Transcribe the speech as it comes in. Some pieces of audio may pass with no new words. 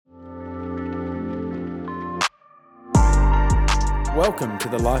Welcome to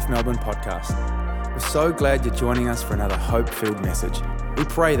the Life Melbourne podcast. We're so glad you're joining us for another hope-filled message. We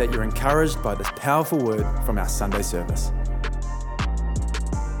pray that you're encouraged by this powerful word from our Sunday service.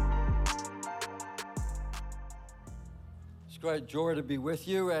 It's a great joy to be with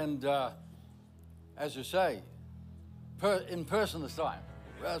you, and as you say, in person this time,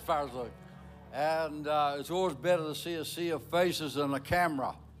 as far as look. And it's always better to see a sea of faces than a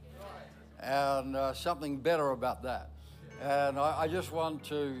camera, and something better about that. And I just want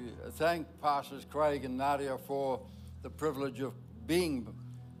to thank Pastors Craig and Nadia for the privilege of being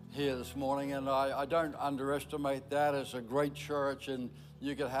here this morning. And I don't underestimate that. It's a great church, and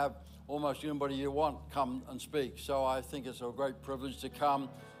you can have almost anybody you want come and speak. So I think it's a great privilege to come,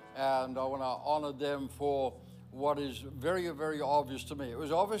 and I want to honor them for what is very, very obvious to me. It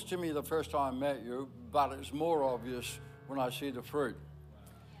was obvious to me the first time I met you, but it's more obvious when I see the fruit.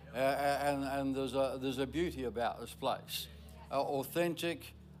 And there's a beauty about this place.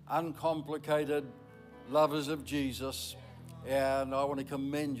 Authentic, uncomplicated, lovers of Jesus, and I want to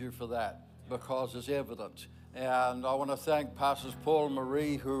commend you for that because it's evident. And I want to thank Pastors Paul and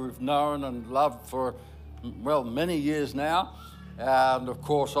Marie, who we've known and loved for, well, many years now, and of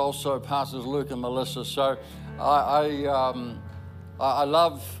course also Pastors Luke and Melissa. So I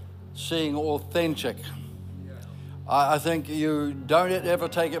love seeing authentic. I think you don't ever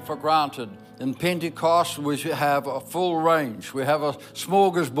take it for granted. In Pentecost, we have a full range. We have a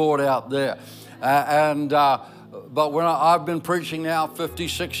smorgasbord out there. But when I've been preaching now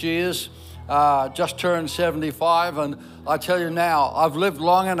 56 years, just turned 75, and I tell you now, I've lived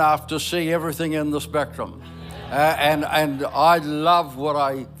long enough to see everything in the spectrum. And I love what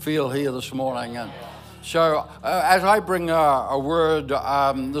I feel here this morning. And so as I bring a word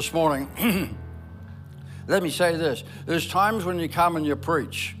this morning, let me say this. There's times when you come and you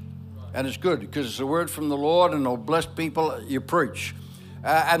preach, and it's good because it's a word from the Lord and it'll bless people, you preach.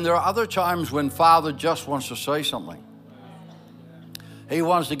 And there are other times when Father just wants to say something. He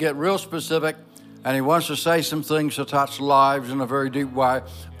wants to get real specific, and he wants to say some things to touch lives in a very deep way,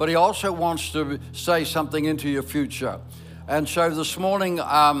 but he also wants to say something into your future. And so this morning,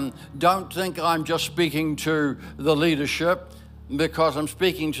 don't think I'm just speaking to the leadership, because I'm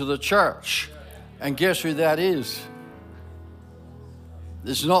speaking to the church. And guess who that is?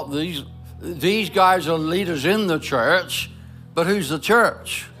 It's not these guys are leaders in the church, but who's the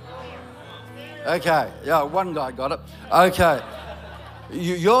church? Okay, yeah, one guy got it. Okay,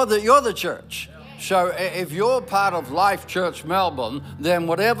 you're the church. So if you're part of Life Church Melbourne, then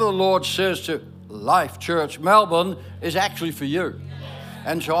whatever the Lord says to Life Church Melbourne is actually for you.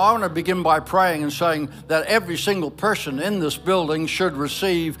 And so I want to begin by praying and saying that every single person in this building should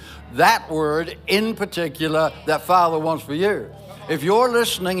receive that word in particular that Father wants for you. If you're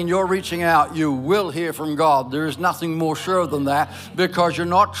listening and you're reaching out, you will hear from God. There is nothing more sure than that, because you're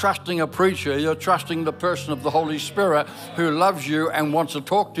not trusting a preacher, you're trusting the person of the Holy Spirit who loves you and wants to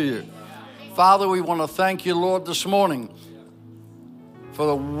talk to you. Father, we want to thank you, Lord, this morning for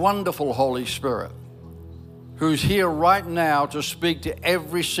the wonderful Holy Spirit who's here right now to speak to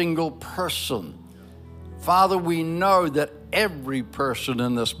every single person. Father, we know that every person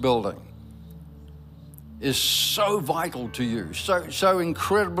in this building is so vital to you, so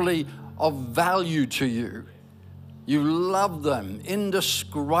incredibly of value to you. You love them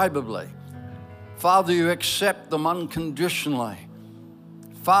indescribably. Father, you accept them unconditionally.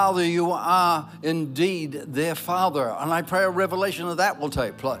 Father, you are indeed their Father, and I pray a revelation of that will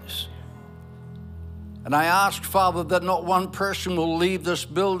take place. And I ask, Father, that not one person will leave this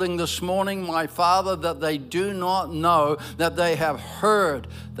building this morning, my Father, that they do not know that they have heard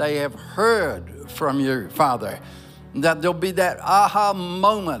from you, Father. That there'll be that aha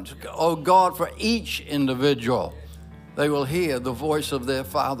moment, oh God, for each individual. They will hear the voice of their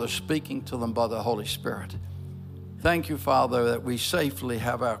Father speaking to them by the Holy Spirit. Thank you, Father, that we safely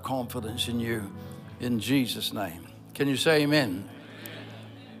have our confidence in you, in Jesus' name. Can you say amen?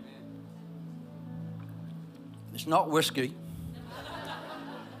 It's not whiskey.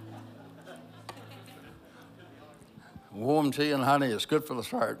 Warm tea and honey is good for the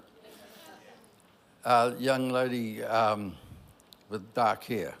throat. Young lady with dark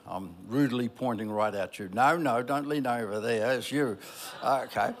hair. I'm rudely pointing right at you. No, don't lean over there. It's you.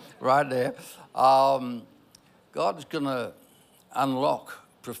 Okay, right there. God's going to unlock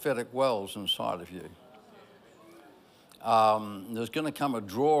prophetic wells inside of you. There's going to come a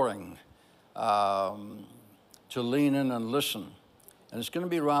drawing to lean in and listen. And it's going to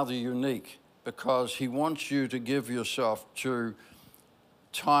be rather unique, because he wants you to give yourself to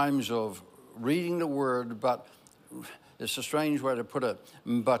times of reading the word, but it's a strange way to put it,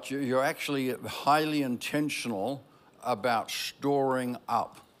 but you're actually highly intentional about storing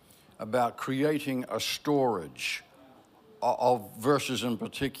up, about creating a storage of verses in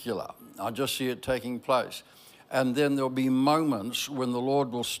particular. I just see it taking place. And then there'll be moments when the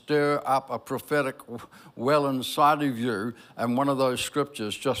Lord will stir up a prophetic well inside of you, and one of those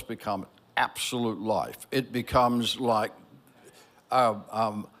scriptures just become absolute life. It becomes like,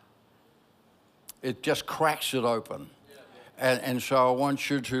 it just cracks it open. And so I want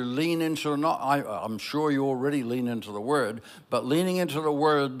you to lean into, I'm sure you already lean into the Word, but leaning into the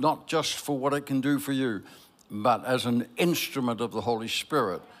Word not just for what it can do for you, but as an instrument of the Holy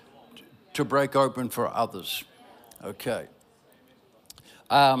Spirit to break open for others. Okay.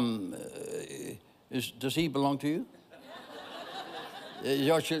 Does he belong to you?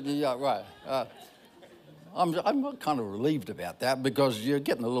 Yeah, right. I'm kind of relieved about that because you're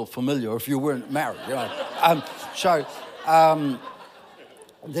getting a little familiar if you weren't married. You know?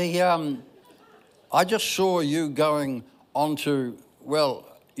 I just saw you going onto, well,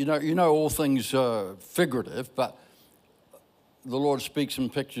 you know all things are figurative, but the Lord speaks in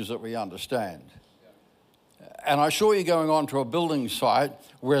pictures that we understand. And I saw you going onto a building site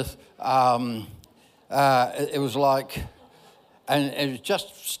with, it was like, and it was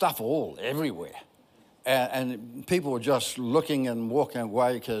just stuff all everywhere. And people were just looking and walking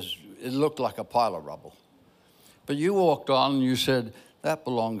away because it looked like a pile of rubble. But you walked on and you said, that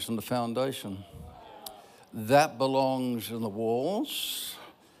belongs in the foundation. That belongs in the walls.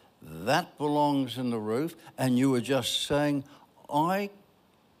 That belongs in the roof. And you were just saying, I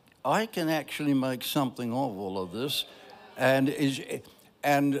can actually make something of all of this. And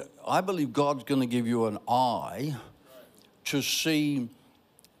I believe God's going to give you an eye to see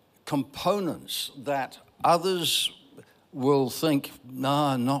components that others will think,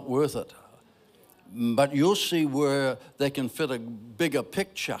 nah, not worth it. But you'll see where they can fit a bigger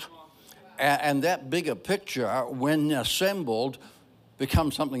picture. And that bigger picture, when assembled,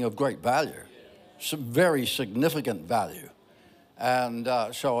 becomes something of great value. Some very significant value. And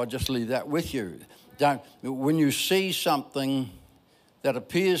so I just leave that with you. When you see something that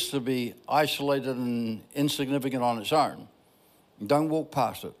appears to be isolated and insignificant on its own, don't walk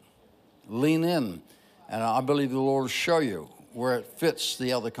past it. Lean in. And I believe the Lord will show you where it fits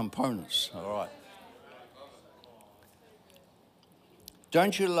the other components. All right.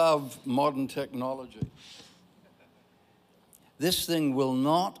 Don't you love modern technology? This thing will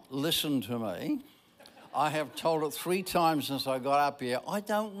not listen to me. I have told it 3 times since I got up here, I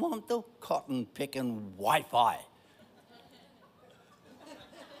don't want the cotton-picking Wi-Fi.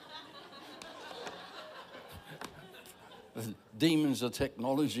 The demons of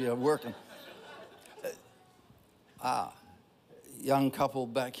technology are working. Young couple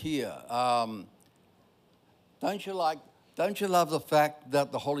back here. Don't you love the fact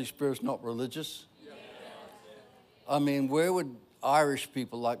that the Holy Spirit's not religious? I mean, where would Irish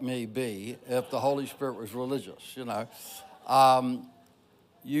people like me be if the Holy Spirit was religious, you know?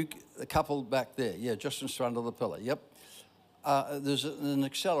 The couple back there, yeah, just in front of the pillar, yep. There's an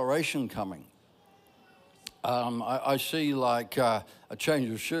acceleration coming. I see like a change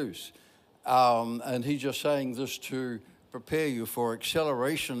of shoes. And he's just saying this to prepare you for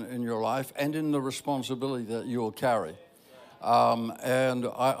acceleration in your life and in the responsibility that you'll carry. And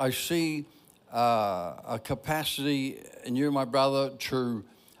I see a capacity in you, my brother, to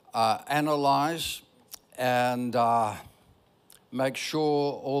analyze and make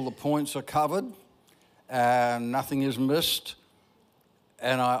sure all the points are covered and nothing is missed.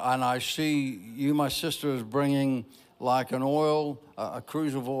 And I see you, my sister, is bringing like an oil, a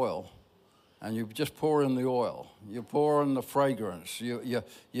cruise of oil. And you just pour in the oil. You pour in the fragrance. You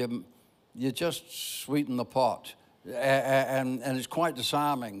just sweeten the pot. And it's quite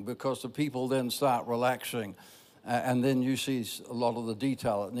disarming because the people then start relaxing. And then you see a lot of the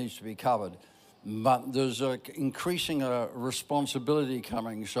detail that needs to be covered. But there's an increasing responsibility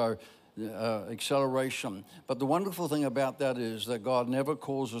coming, so acceleration. But the wonderful thing about that is that God never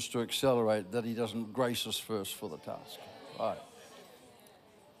calls us to accelerate, that he doesn't grace us first for the task. Right.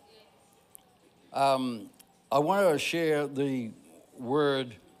 I want to share the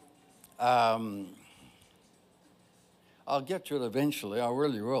word. I'll get to it eventually. I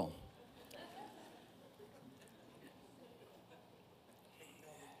really will.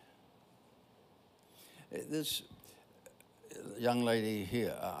 This young lady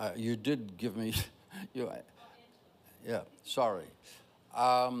here, you did give me, yeah, sorry.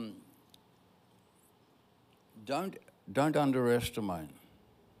 Don't underestimate.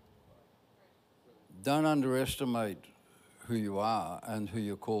 Don't underestimate who you are and who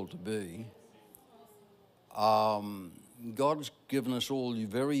you're called to be. God's given us all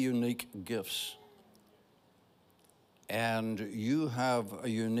very unique gifts. And you have a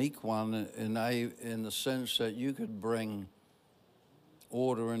unique one in the sense that you could bring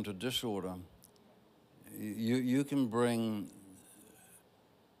order into disorder. You can bring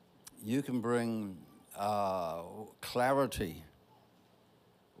clarity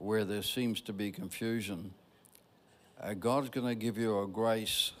where there seems to be confusion. God's going to give you a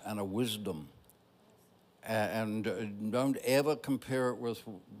grace and a wisdom. And don't ever compare it with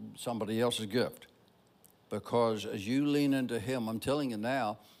somebody else's gift. Because as you lean into Him, I'm telling you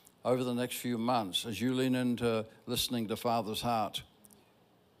now, over the next few months, as you lean into listening to Father's heart,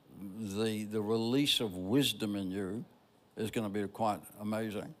 the release of wisdom in you is going to be quite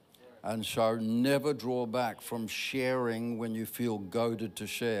amazing. And so never draw back from sharing when you feel goaded to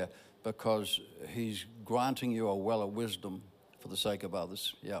share, because He's granting you a well of wisdom for the sake of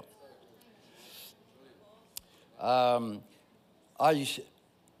others. Yeah. When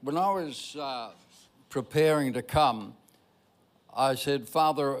I was preparing to come, I said,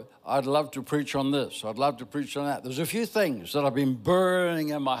 Father, I'd love to preach on this. I'd love to preach on that. There's a few things that have been burning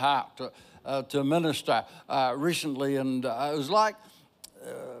in my heart to minister recently, and it was like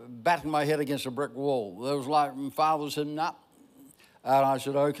batting my head against a brick wall. It was like my Father said, nah. And I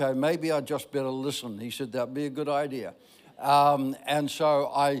said, okay, maybe I'd just better listen. He said, that'd be a good idea. And so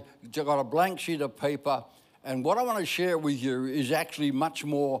I got a blank sheet of paper, and what I want to share with you is actually much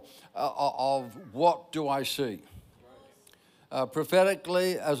more of what do I see.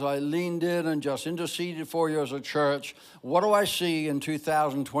 Prophetically, as I leaned in and just interceded for you as a church, what do I see in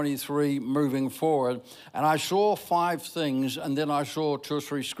 2023 moving forward? And I saw 5 things, and then I saw 2 or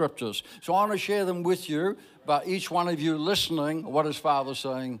 3 scriptures. So I want to share them with you, but each one of you listening, what is Father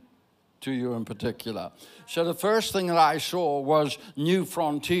saying to you in particular? So the first thing that I saw was new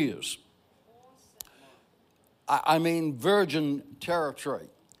frontiers. I mean virgin territory.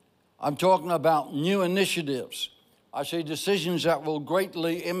 I'm talking about new initiatives. I see decisions that will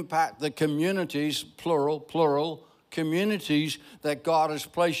greatly impact the communities, plural, communities that God has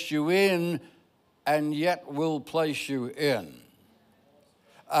placed you in and yet will place you in.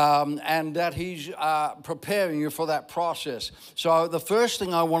 And that He's preparing you for that process. So the first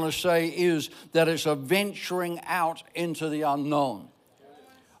thing I want to say is that it's a venturing out into the unknown.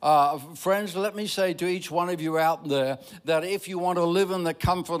 Friends, let me say to each one of you out there that if you want to live in the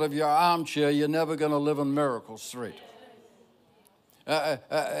comfort of your armchair, you're never going to live in Miracle Street.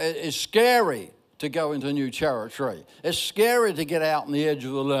 It's scary to go into new territory. It's scary to get out on the edge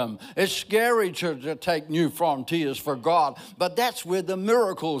of the limb. It's scary to take new frontiers for God, but that's where the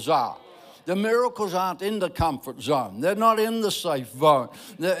miracles are. The miracles aren't in the comfort zone. They're not in the safe zone.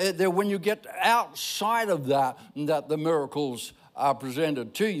 They're when you get outside of that the miracles are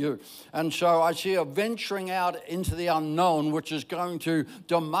presented to you. And so I see a venturing out into the unknown, which is going to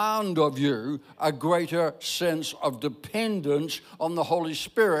demand of you a greater sense of dependence on the Holy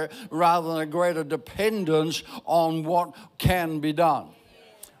Spirit rather than a greater dependence on what can be done.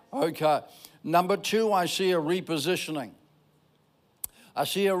 Okay. Number 2, I see a repositioning. I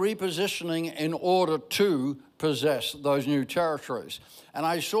see a repositioning in order to possess those new territories. And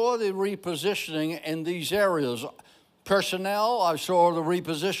I saw the repositioning in these areas. Personnel, I saw the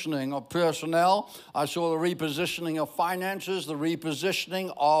repositioning of personnel. I saw the repositioning of finances, the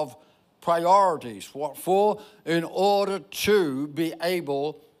repositioning of priorities. What for? In order to be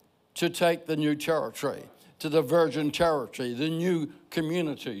able to take the new territory, to the virgin territory, the new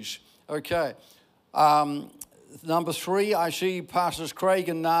communities. Okay. Number 3, I see Pastors Craig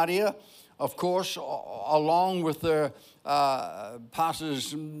and Nadia, of course, along with their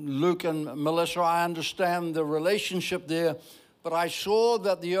Pastors Luke and Melissa. I understand the relationship there, but I saw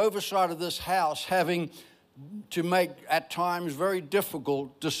that the oversight of this house having to make at times very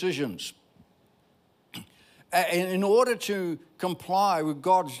difficult decisions in order to comply with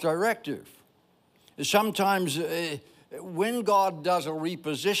God's directive. Sometimes when God does a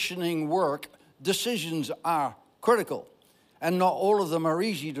repositioning work, decisions are critical, and not all of them are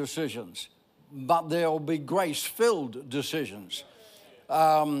easy decisions, but there will be grace-filled decisions.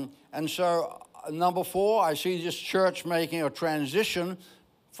 And so, number 4, I see this church making a transition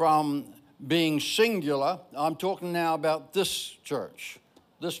from being singular. I'm talking now about this church,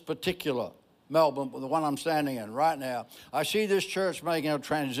 this particular Melbourne, the one I'm standing in right now. I see this church making a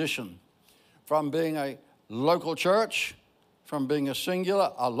transition from being a local church, from being a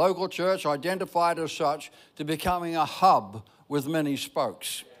singular, a local church identified as such, to becoming a hub with many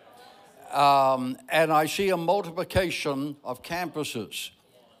spokes. And I see a multiplication of campuses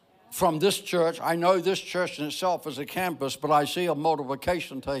from this church. I know this church in itself is a campus, but I see a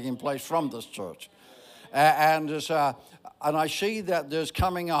multiplication taking place from this church. And I see that there's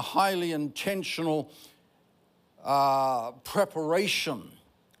coming a highly intentional preparation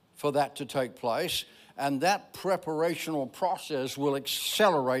for that to take place, and that preparational process will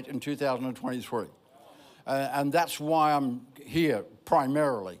accelerate in 2023. And that's why I'm here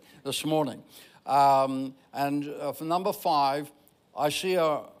primarily this morning. For number 5, I see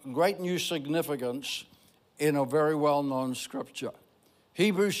a great new significance in a very well-known scripture.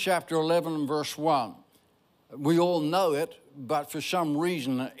 Hebrews chapter 11 and verse 1. We all know it, but for some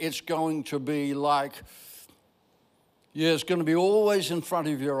reason it's going to be like, it's going to be always in front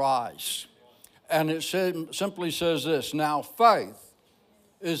of your eyes. And it simply says this: now faith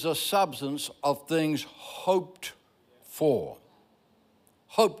is the substance of things hoped for.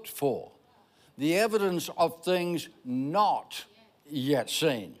 Hoped for. The evidence of things not yet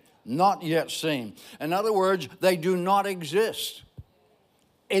seen. Not yet seen. In other words, they do not exist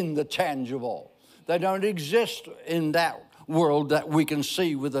in the tangible. They don't exist in that world that we can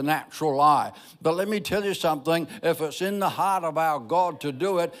see with the natural eye. But let me tell you something, if it's in the heart of our God to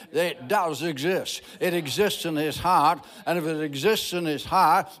do it, it does exist. It exists in his heart, and if it exists in his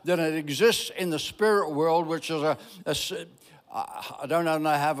heart, then it exists in the spirit world, which is I don't know if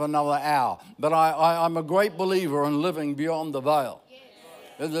I have another hour, but I'm a great believer in living beyond the veil.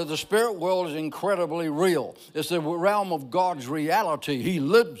 The spirit world is incredibly real. It's the realm of God's reality. He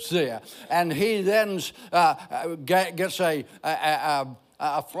lives there. And he then gets a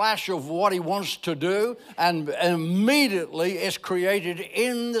flash of what he wants to do, and immediately it's created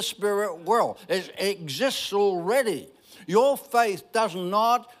in the spirit world. It exists already. Your faith does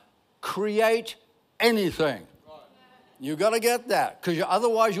not create anything. You've got to get that, because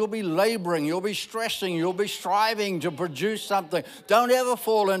otherwise you'll be laboring, you'll be stressing, you'll be striving to produce something. Don't ever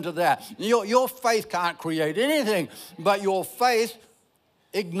fall into that. Your faith can't create anything, but your faith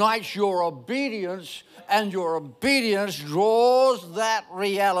ignites your obedience, and your obedience draws that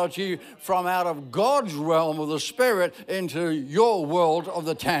reality from out of God's realm of the spirit into your world of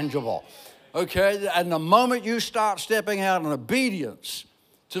the tangible. Okay? And the moment you start stepping out in obedience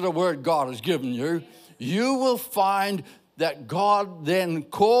to the word God has given you, you will find that God then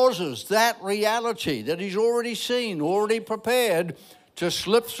causes that reality that he's already seen, already prepared, to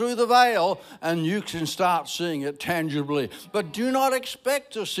slip through the veil, and you can start seeing it tangibly. But do not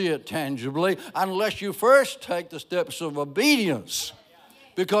expect to see it tangibly unless you first take the steps of obedience,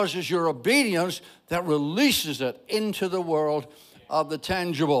 because it's your obedience that releases it into the world of the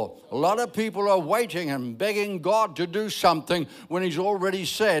tangible. A lot of people are waiting and begging God to do something when he's already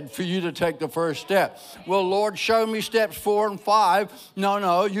said for you to take the first step. Well, Lord, show me steps 4 and 5.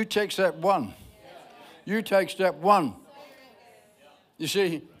 No, you take step 1. You take step 1. You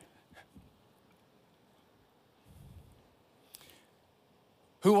see,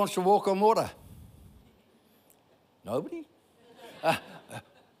 who wants to walk on water? Nobody?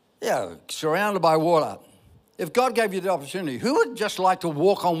 Surrounded by water. If God gave you the opportunity, who would just like to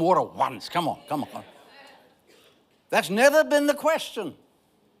walk on water once? Come on. That's never been the question.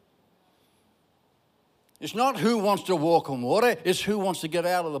 It's not who wants to walk on water, it's who wants to get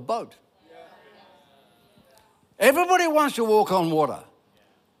out of the boat. Everybody wants to walk on water.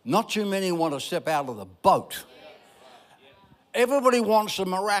 Not too many want to step out of the boat. Everybody wants a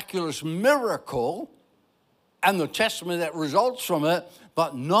miraculous miracle and the testimony that results from it,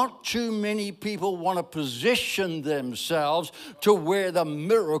 but not too many people want to position themselves to where the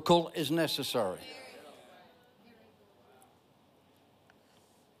miracle is necessary.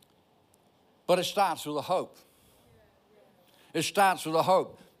 But it starts with a hope. It starts with a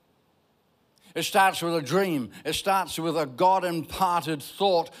hope. It starts with a dream. It starts with a God-imparted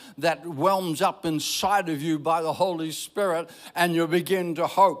thought that whelms up inside of you by the Holy Spirit, and you begin to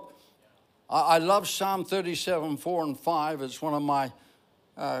hope. I love Psalm 37, 4 and 5. It's one of my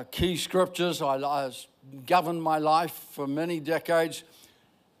key scriptures. I governed my life for many decades.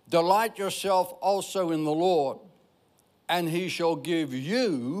 Delight yourself also in the Lord, and he shall give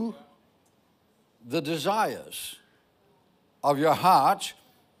you the desires of your heart.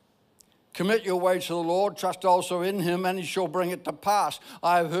 Commit your way to the Lord, trust also in him, and he shall bring it to pass.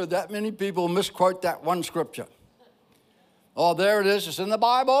 I have heard that many people misquote that one scripture. Oh, there it is. It's in the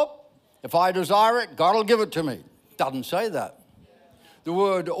Bible. If I desire it, God will give it to me. Doesn't say that. The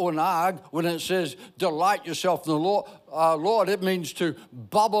word onag, when it says delight yourself in the Lord, it means to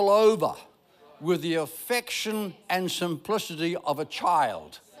bubble over with the affection and simplicity of a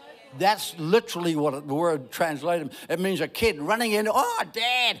child. That's literally what the word translated. It means a kid running in, oh,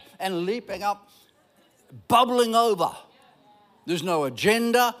 Dad, and leaping up, bubbling over. There's no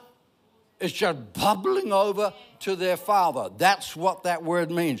agenda. It's just bubbling over to their Father. That's what that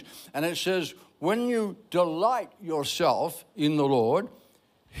word means. And it says, when you delight yourself in the Lord,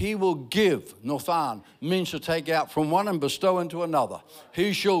 He will give, Nothan, means to take out from one and bestow into another.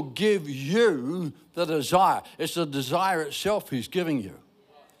 He shall give you the desire. It's the desire itself he's giving you.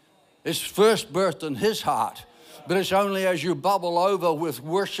 It's first birthed in his heart. But it's only as you bubble over with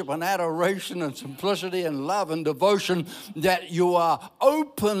worship and adoration and simplicity and love and devotion that you are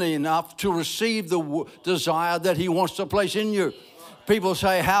open enough to receive the desire that he wants to place in you. People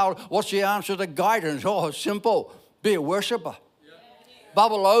say, what's the answer to guidance? Oh, it's simple. Be a worshiper.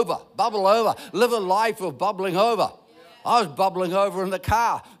 Bubble over. Live a life of bubbling over. I was bubbling over in the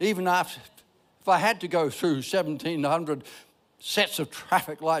car, even if I had to go through 1,700 sets of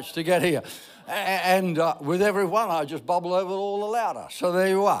traffic lights to get here. And with every one, I just bubble over all the louder. So there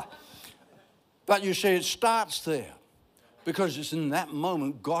you are. But you see, it starts there because it's in that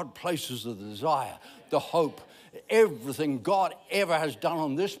moment God places the desire, the hope. Everything God ever has done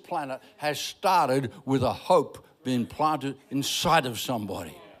on this planet has started with a hope being planted inside of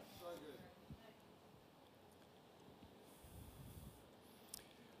somebody.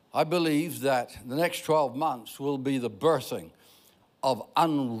 I believe that the next 12 months will be the birthing of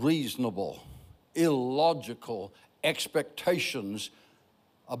unreasonable, illogical expectations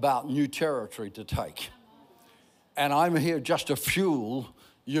about new territory to take. And I'm here just to fuel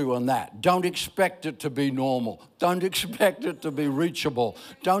you on that. Don't expect it to be normal. Don't expect it to be reachable.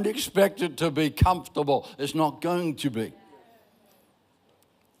 Don't expect it to be comfortable. It's not going to be.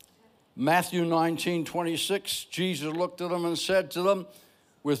 Matthew 19:26, Jesus looked at them and said to them,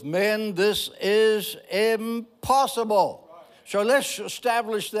 with men this is impossible. So let's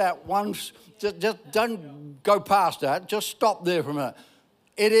establish that once. Just don't go past that. Just stop there for a minute.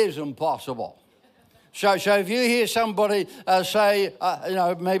 It is impossible. So if you hear somebody say,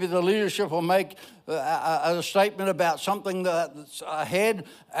 maybe the leadership will make a statement about something that's ahead,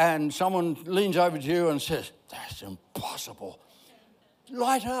 and someone leans over to you and says, that's impossible.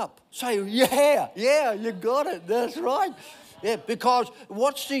 Light up. Say, yeah, you got it. That's right. Yeah, because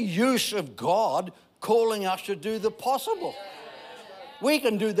what's the use of God calling us to do the possible? We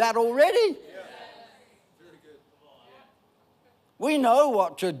can do that already. We know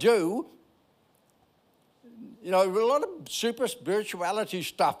what to do. You know, a lot of super spirituality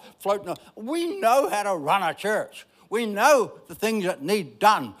stuff floating on. We know how to run a church. We know the things that need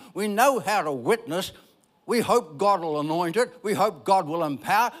done. We know how to witness. We hope God will anoint it. We hope God will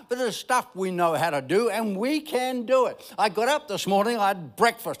empower. But there's stuff we know how to do, and we can do it. I got up this morning. I had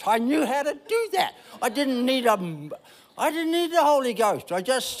breakfast. I knew how to do that. I didn't need the Holy Ghost. I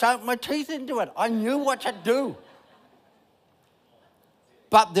just sunk my teeth into it. I knew what to do.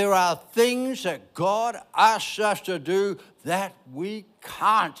 But there are things that God asks us to do that we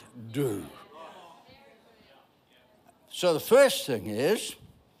can't do. So the first thing is,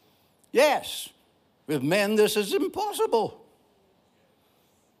 yes, with men this is impossible.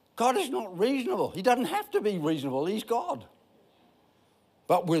 God is not reasonable. He doesn't have to be reasonable. He's God.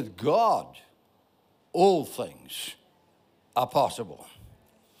 But with God, all things are possible.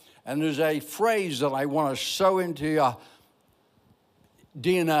 And there's a phrase that I want to sow into your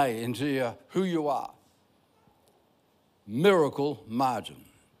DNA, into who you are. Miracle margin.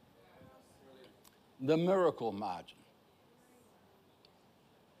 The miracle margin.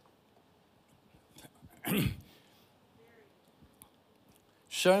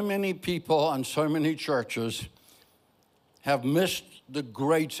 So many people and so many churches have missed the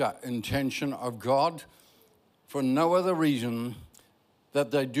greater intention of God for no other reason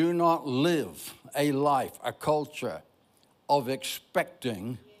that they do not live a life, a culture of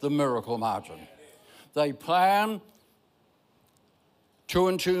expecting the miracle margin. They plan 2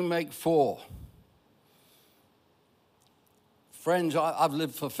 and 2 make 4. Friends, I've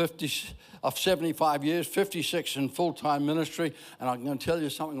lived for 75 years, 56 in full-time ministry, and I'm going to tell you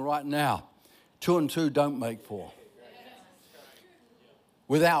something right now. 2 and 2 don't make 4.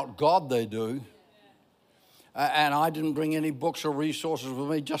 Without God, they do. And I didn't bring any books or resources with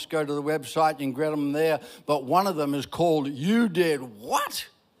me. Just go to the website, you can get them there. But one of them is called You Did What?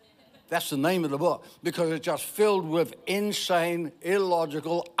 That's the name of the book, because it's just filled with insane,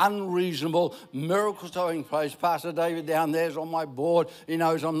 illogical, unreasonable miracles taking place. Pastor David down there is on my board. He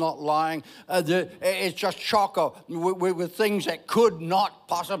knows I'm not lying. It's just chocker with things that could not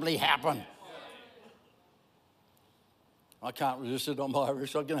possibly happen. I can't resist it on my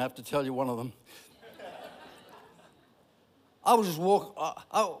wrist. I'm going to have to tell you one of them. I was just walking.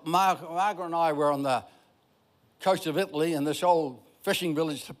 Margaret and I were on the coast of Italy in this old fishing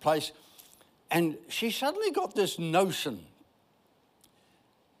village place, and she suddenly got this notion.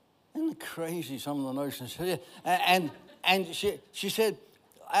 Isn't it crazy, some of the notions here? And she said,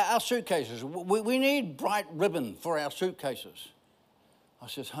 our suitcases, we need bright ribbon for our suitcases. I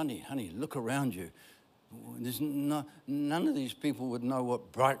says, honey, look around you. None of these people would know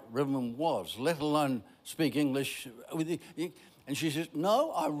what bright ribbon was, let alone speak English with you. And she says,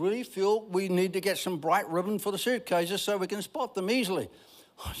 no, I really feel we need to get some bright ribbon for the suitcases so we can spot them easily.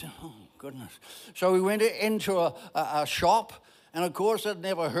 I said, oh, goodness. So we went into a shop, and of course I'd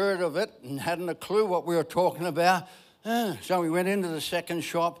never heard of it and hadn't a clue what we were talking about. So we went into the second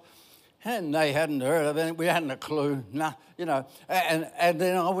shop, and they hadn't heard of it. We hadn't a clue, and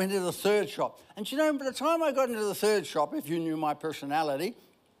then I went to the third shop. And by the time I got into the third shop, if you knew my personality,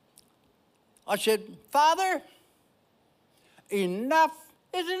 I said, Father, enough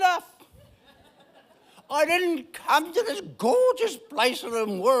is enough. I didn't come to this gorgeous place in the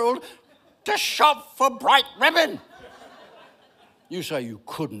world to shop for bright ribbon. You say you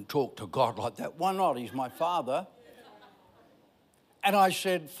couldn't talk to God like that. Why not? He's my Father. And I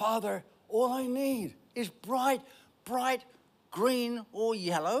said, Father, all I need is bright green or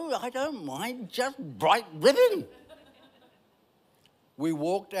yellow. I don't mind, just bright ribbon. We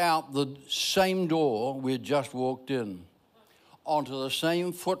walked out the same door we had just walked in, onto the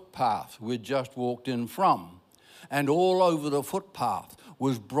same footpath we'd just walked in from. And all over the footpath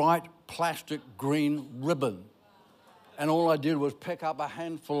was bright plastic green ribbon. And all I did was pick up a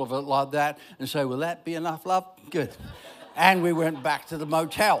handful of it like that and say, will that be enough, love? Good. And we went back to the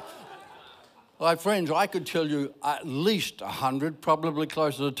motel. My friends, I could tell you at least 100, probably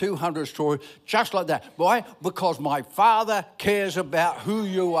closer to 200 stories, just like that. Why? Because my Father cares about who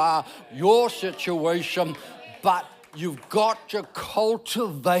you are, your situation, but you've got to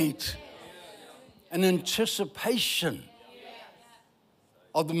cultivate an anticipation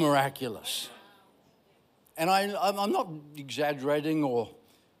of the miraculous. And I'm not exaggerating or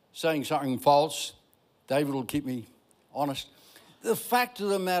saying something false. David will keep me honest. The fact of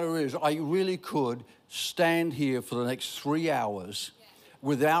the matter is, I really could stand here for the next 3 hours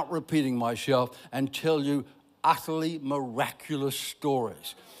without repeating myself and tell you utterly miraculous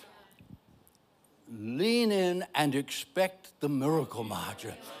stories. Lean in and expect the miracle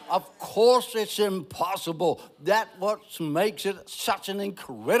margin. Of course it's impossible. That's what makes it such an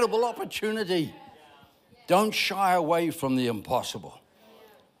incredible opportunity. Don't shy away from the impossible.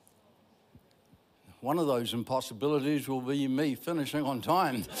 One of those impossibilities will be me finishing on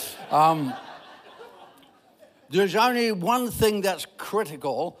time. There's only one thing that's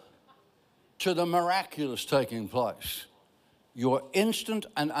critical to the miraculous taking place: your instant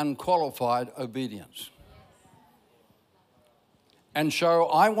and unqualified obedience. And so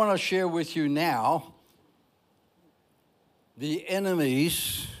I want to share with you now the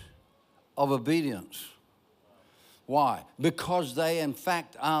enemies of obedience. Why? Because they, in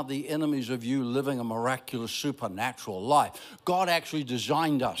fact, are the enemies of you living a miraculous, supernatural life. God actually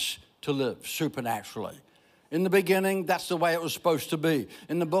designed us to live supernaturally. In the beginning, that's the way it was supposed to be.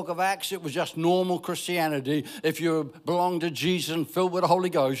 In the book of Acts, it was just normal Christianity. If you belong to Jesus and filled with the Holy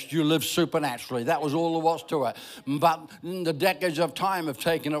Ghost, you live supernaturally. That was all there was to it. But the decades of time have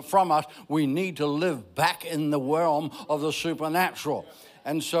taken it from us. We need to live back in the realm of the supernatural.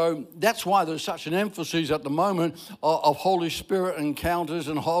 And so that's why there's such an emphasis at the moment of Holy Spirit encounters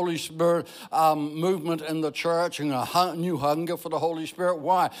and Holy Spirit movement in the church, and a new hunger for the Holy Spirit.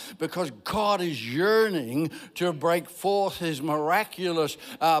 Why? Because God is yearning to break forth His miraculous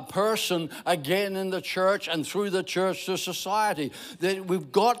person again in the church and through the church to society. That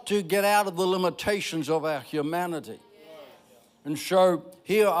we've got to get out of the limitations of our humanity. And so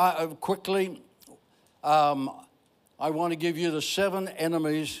here I quickly... I want to give you the 7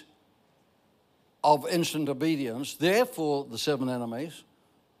 enemies of instant obedience. Therefore, the 7 enemies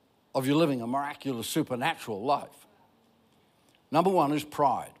of you living a miraculous, supernatural life. Number 1 is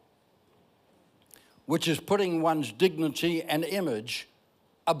pride, which is putting one's dignity and image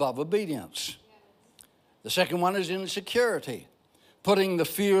above obedience. The second one is insecurity, putting the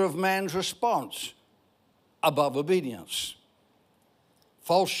fear of man's response above obedience.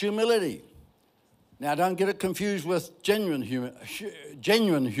 False humility. Now, don't get it confused with genuine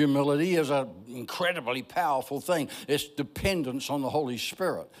humility is an incredibly powerful thing. It's dependence on the Holy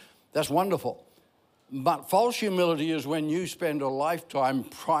Spirit. That's wonderful. But false humility is when you spend a lifetime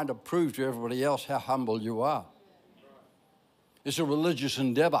trying to prove to everybody else how humble you are. It's a religious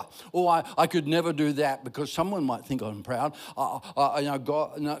endeavor. Oh, I could never do that because someone might think I'm proud. I'll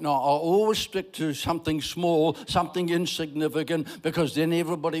always stick to something small, something insignificant, because then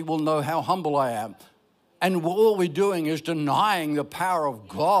everybody will know how humble I am. And all we're doing is denying the power of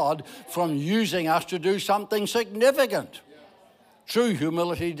God from using us to do something significant. True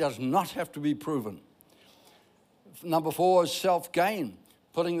humility does not have to be proven. Number 4 is self-gain,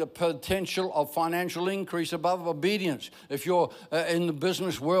 putting the potential of financial increase above obedience. If you're in the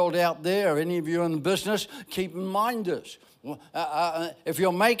business world out there, any of you in the business, keep in mind this. If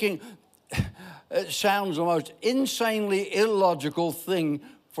you're making, it sounds the most insanely illogical thing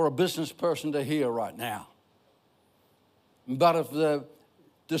for a business person to hear right now. But if the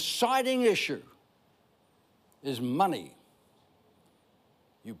deciding issue is money,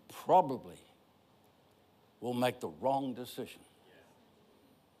 you probably will make the wrong decision.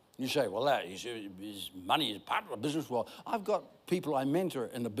 You say, well, his money is part of the business world. I've got people I mentor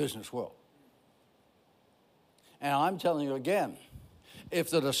in the business world. And I'm telling you again, if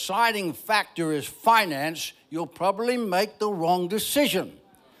the deciding factor is finance, you'll probably make the wrong decision.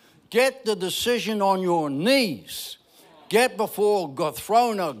 Get the decision on your knees. Get before the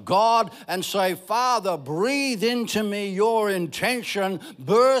throne of God and say, Father, breathe into me your intention,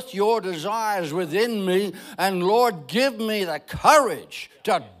 birth your desires within me, and Lord, give me the courage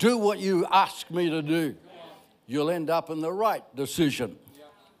to do what you ask me to do. You'll end up in the right decision.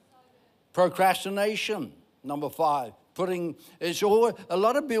 Procrastination, number 5. A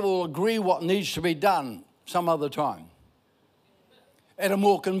lot of people will agree what needs to be done some other time, at a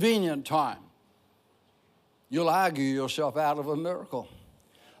more convenient time. You'll argue yourself out of a miracle.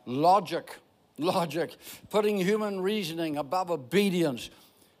 Logic, putting human reasoning above obedience.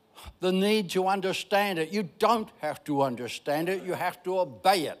 The need to understand it. You don't have to understand it. You have to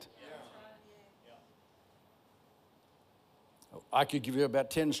obey it. I could give you about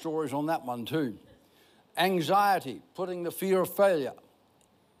 10 stories on that one too. Anxiety, putting the fear of failure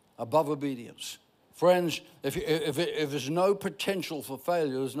above obedience. Friends, if there's no potential for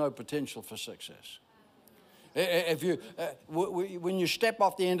failure, there's no potential for success. If you, when you step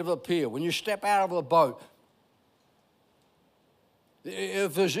off the end of a pier, when you step out of a boat,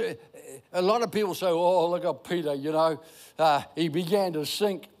 if there's a lot of people say, oh, look at Peter, he began to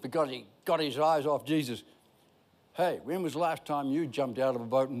sink because he got his eyes off Jesus. Hey, when was the last time you jumped out of a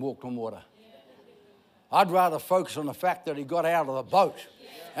boat and walked on water? I'd rather focus on the fact that he got out of the boat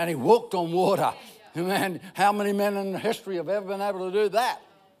and he walked on water. Man, how many men in history have ever been able to do that?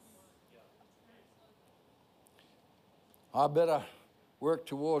 I better work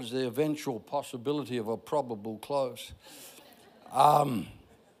towards the eventual possibility of a probable close.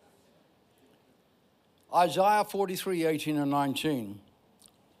 Isaiah 43, 18 and 19.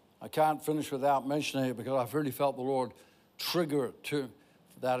 I can't finish without mentioning it because I've really felt the Lord trigger it too,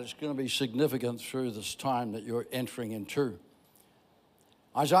 that it's going to be significant through this time that you're entering into.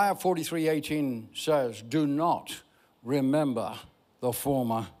 Isaiah 43, 18 says, do not remember the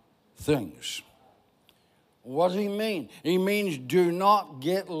former things. What does he mean? He means do not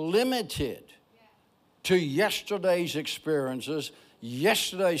get limited to yesterday's experiences,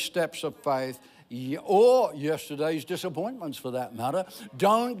 yesterday's steps of faith, or yesterday's disappointments for that matter.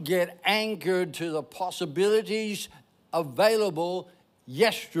 Don't get anchored to the possibilities available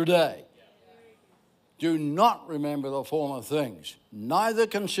yesterday. Do not remember the former things, neither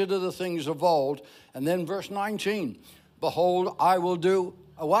consider the things of old. And then verse 19, behold, I will do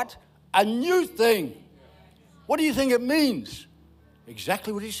a what? A new thing. What do you think it means?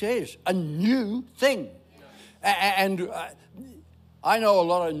 Exactly what he says, a new thing. And I know a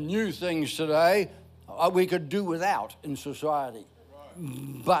lot of new things today we could do without in society.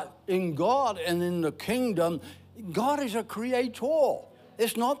 But in God and in the kingdom, God is a creator.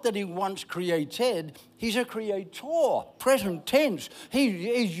 It's not that he once created, he's a creator, present tense.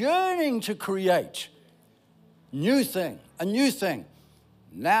 He's yearning to create. New thing, a new thing.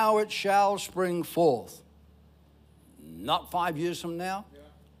 Now it shall spring forth. Not 5 years from now.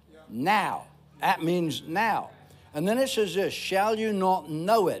 Now. That means now. And then it says this, shall you not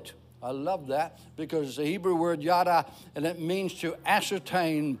know it? I love that because it's the Hebrew word yada, and it means to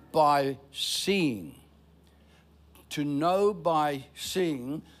ascertain by seeing. To know by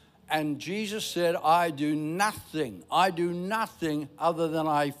seeing. And Jesus said, I do nothing other than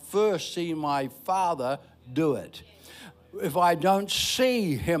I first see my Father do it. If I don't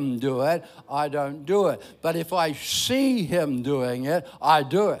see him do it, I don't do it. But if I see him doing it, I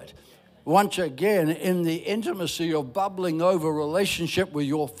do it. Once again, in the intimacy of bubbling over relationship with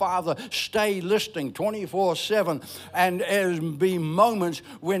your Father, stay listening 24/7. And there'll be moments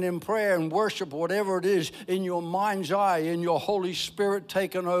when in prayer and worship, whatever it is, in your mind's eye, in your Holy Spirit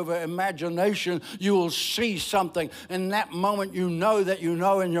taken over imagination, you will see something. In that moment, you know that you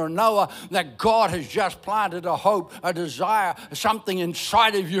know in your knower that God has just planted a hope, a desire, something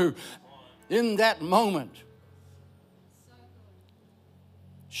inside of you. In that moment,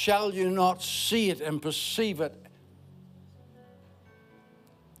 shall you not see it and perceive it?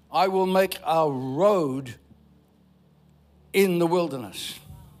 I will make a road in the wilderness.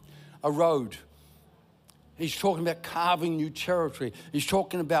 a road. He's talking about carving new territory. He's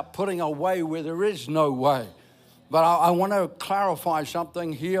talking about putting a way where there is no way. But I want to clarify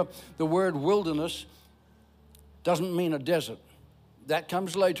something here. The word wilderness doesn't mean a desert. That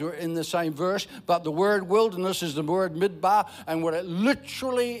comes later in the same verse. But the word wilderness is the word midbar. And what it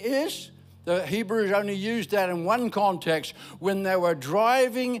literally is, the Hebrews only used that in one context, when they were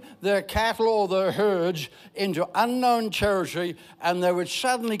driving their cattle or their herds into unknown territory, and they would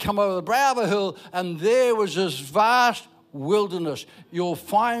suddenly come over the brow of a hill, and there was this vast wilderness. You'll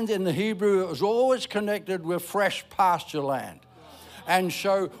find in the Hebrew it was always connected with fresh pasture land. And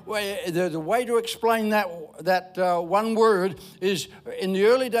so the way to explain that one word is, in the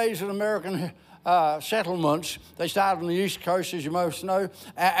early days of American settlements, they started on the East Coast, as you most know,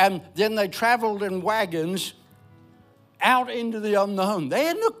 and then they traveled in wagons out into the unknown. They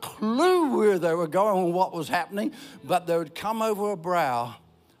had no clue where they were going and what was happening, but they would come over a brow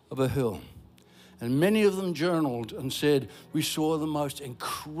of a hill. And many of them journaled and said, we saw the most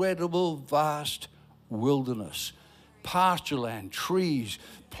incredible, vast wilderness. Pasture land, trees,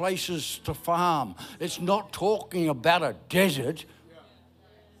 places to farm. It's not talking about a desert.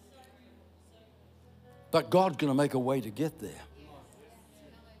 But God's going to make a way to get there.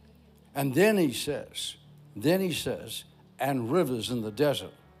 And then he says, and rivers in the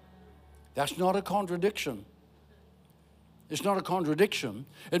desert. That's not a contradiction. It's not a contradiction.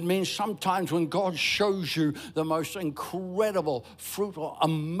 It means sometimes when God shows you the most incredible, fruitful,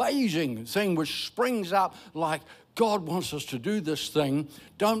 amazing thing which springs up like God wants us to do this thing,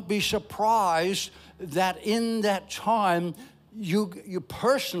 don't be surprised that in that time you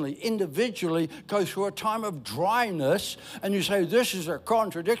personally, individually go through a time of dryness and you say, this is a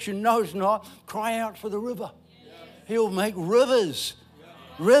contradiction. No, it's not. Cry out for the river. He'll make rivers.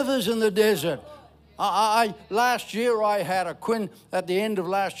 Rivers in the desert. Last year I had at the end of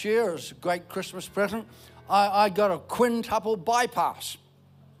last year, it was a great Christmas present, I got a quintuple bypass.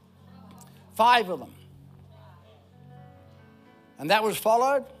 5 of them. And that was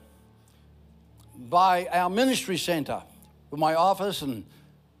followed by our ministry center, with my office and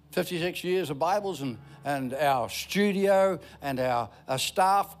 56 years of Bibles and our studio and our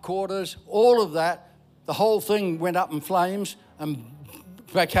staff quarters, all of that. The whole thing went up in flames and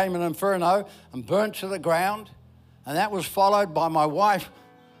became an inferno and burnt to the ground. And that was followed by my wife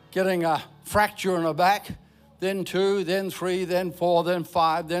getting a fracture in her back, then 2, then 3, then 4, then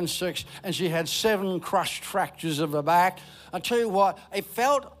 5, then 6, and she had 7 crushed fractures of her back. I tell you what, it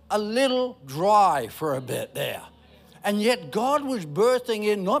felt a little dry for a bit there. And yet God was birthing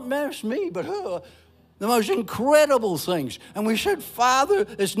in, not just me, but her, the most incredible things. And we said, Father,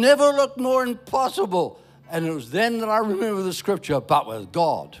 it's never looked more impossible. And it was then that I remember the scripture, but with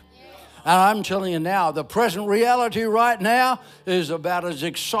God. And I'm telling you now, the present reality right now is about as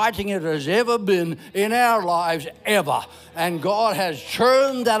exciting as it has ever been in our lives, ever. And God has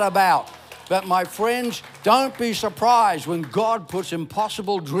churned that about. But my friends, don't be surprised when God puts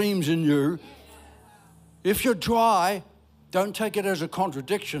impossible dreams in you. If you're dry, don't take it as a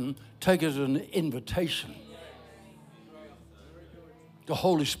contradiction. Take it as an invitation. The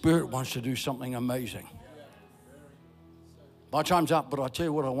Holy Spirit wants to do something amazing. My time's up, but I'll tell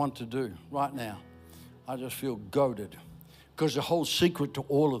you what I want to do right now. I just feel goaded. Because the whole secret to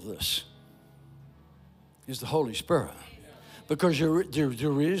all of this is the Holy Spirit. Because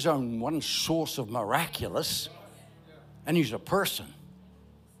there is only one source of miraculous, and He's a person.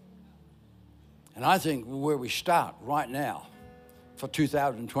 And I think where we start right now for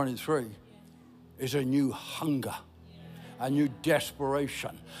 2023 is a new hunger, a new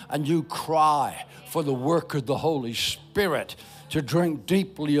desperation, a new cry for the work of the Holy Spirit to drink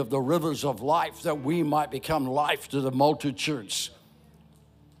deeply of the rivers of life that we might become life to the multitudes.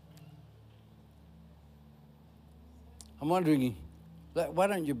 I'm wondering, why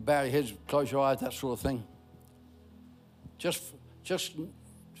don't you bow your heads, close your eyes, that sort of thing? Just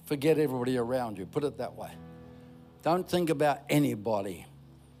forget everybody around you. Put it that way. Don't think about anybody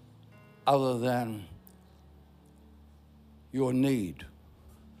other than your need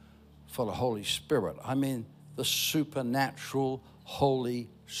for the Holy Spirit. I mean, the supernatural Holy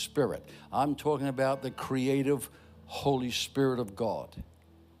Spirit. I'm talking about the creative Holy Spirit of God.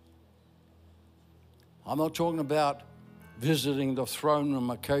 I'm not talking about visiting the throne room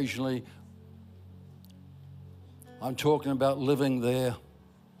occasionally. I'm talking about living there,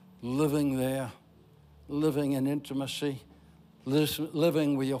 living in intimacy,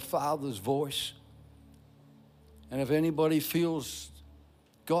 living with your Father's voice. And if anybody feels,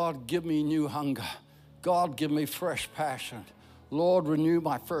 God, give me new hunger. God, give me fresh passion. Lord, renew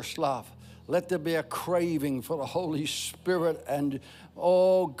my first love. Let there be a craving for the Holy Spirit. And,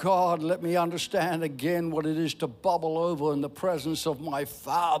 oh God, let me understand again what it is to bubble over in the presence of my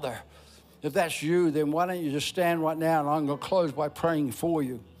Father. If that's you, then why don't you just stand right now, and I'm going to close by praying for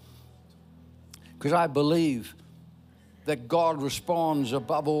you. Because I believe that God responds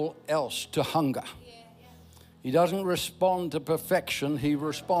above all else to hunger. He doesn't respond to perfection. He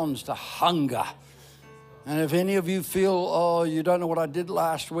responds to hunger. And if any of you feel, oh, you don't know what I did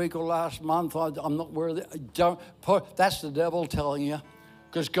last week or last month, I'm not worthy, that's the devil telling you.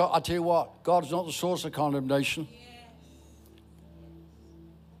 Because I tell you what, God's not the source of condemnation.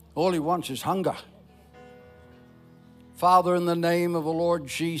 All he wants is hunger. Father, in the name of the Lord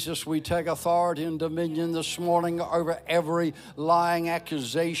Jesus, we take authority and dominion this morning over every lying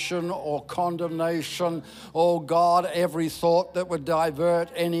accusation or condemnation. Oh God, every thought that would divert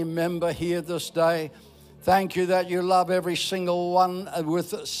any member here this day. Thank you that you love every single one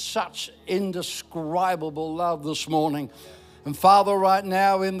with such indescribable love this morning. And Father, right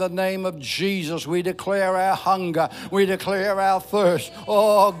now, in the name of Jesus, we declare our hunger. We declare our thirst.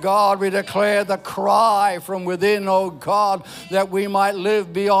 Oh, God, we declare the cry from within, oh, God, that we might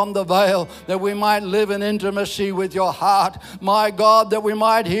live beyond the veil, that we might live in intimacy with your heart. My God, that we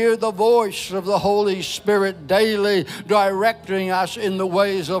might hear the voice of the Holy Spirit daily directing us in the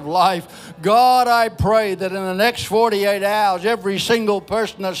ways of life. God, I pray that in the next 48 hours, every single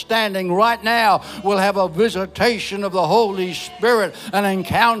person that's standing right now will have a visitation of the Holy Spirit, an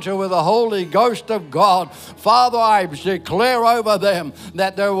encounter with the Holy Ghost of God. Father, I declare over them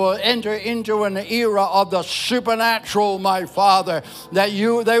that they will enter into an era of the supernatural, my Father, that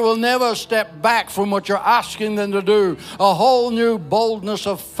they will never step back from what you're asking them to do. A whole new boldness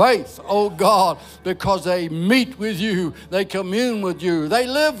of faith, oh God, because they meet with you, they commune with you, they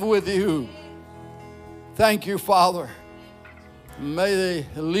live with you. Thank you, Father. May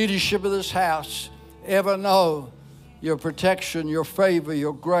the leadership of this house ever know your protection, your favor,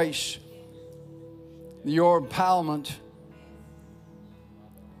 your grace, your empowerment.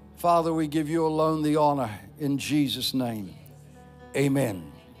 Father, we give you alone the honor in Jesus' name.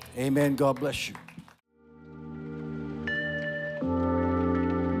 Amen. Amen. God bless you.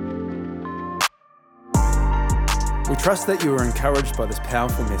 We trust that you were encouraged by this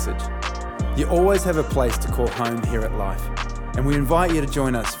powerful message. You always have a place to call home here at Life, and we invite you to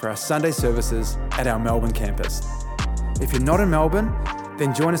join us for our Sunday services at our Melbourne campus. If you're not in Melbourne,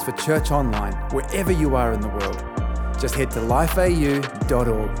 then join us for church online wherever you are in the world. Just head to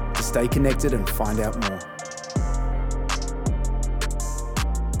lifeau.org to stay connected and find out more.